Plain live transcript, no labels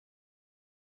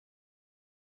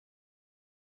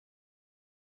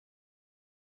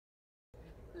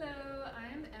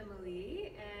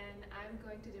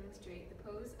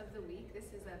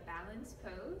a balance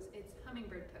pose. It's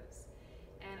Hummingbird Pose.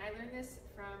 And I learned this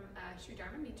from Sri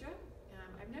Dharma Mitra.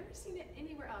 I've never seen it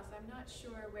anywhere else. I'm not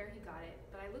sure where he got it,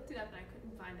 but I looked it up and I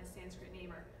couldn't find the Sanskrit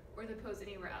name or the pose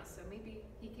anywhere else, so maybe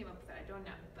he came up with it, I don't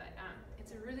know. But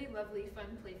it's a really lovely, fun,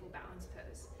 playful balance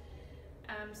pose.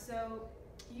 So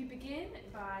you begin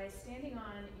by standing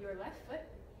on your left foot,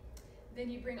 then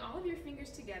you bring all of your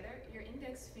fingers together, your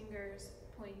index fingers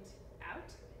point out,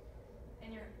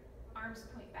 and your arms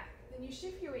point back. Then you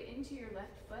shift your weight into your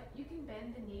left foot. You can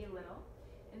bend the knee a little,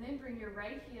 and then bring your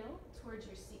right heel towards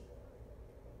your seat.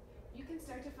 You can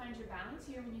start to find your balance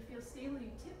here. When you feel stable,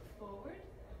 you tip forward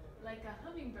like a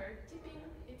hummingbird tipping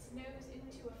its nose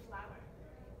into a flower.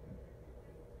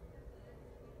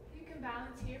 You can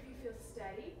balance here if you feel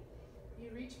steady.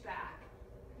 You reach back.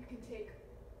 You can take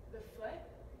the foot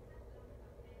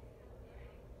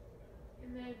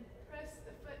and then press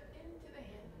the foot into the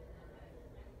hand.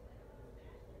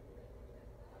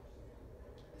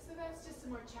 So that's just a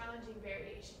more challenging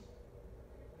variation.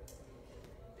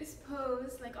 This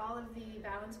pose, like all of the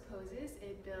balance poses,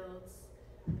 it builds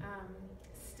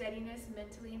steadiness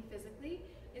mentally and physically.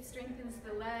 It strengthens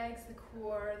the legs, the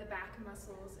core, the back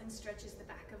muscles, and stretches the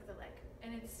back of the leg.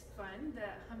 And it's fun. The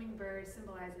hummingbird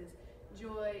symbolizes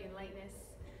joy and lightness,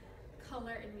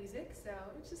 color and music, so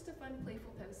it's just a fun,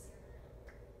 playful pose.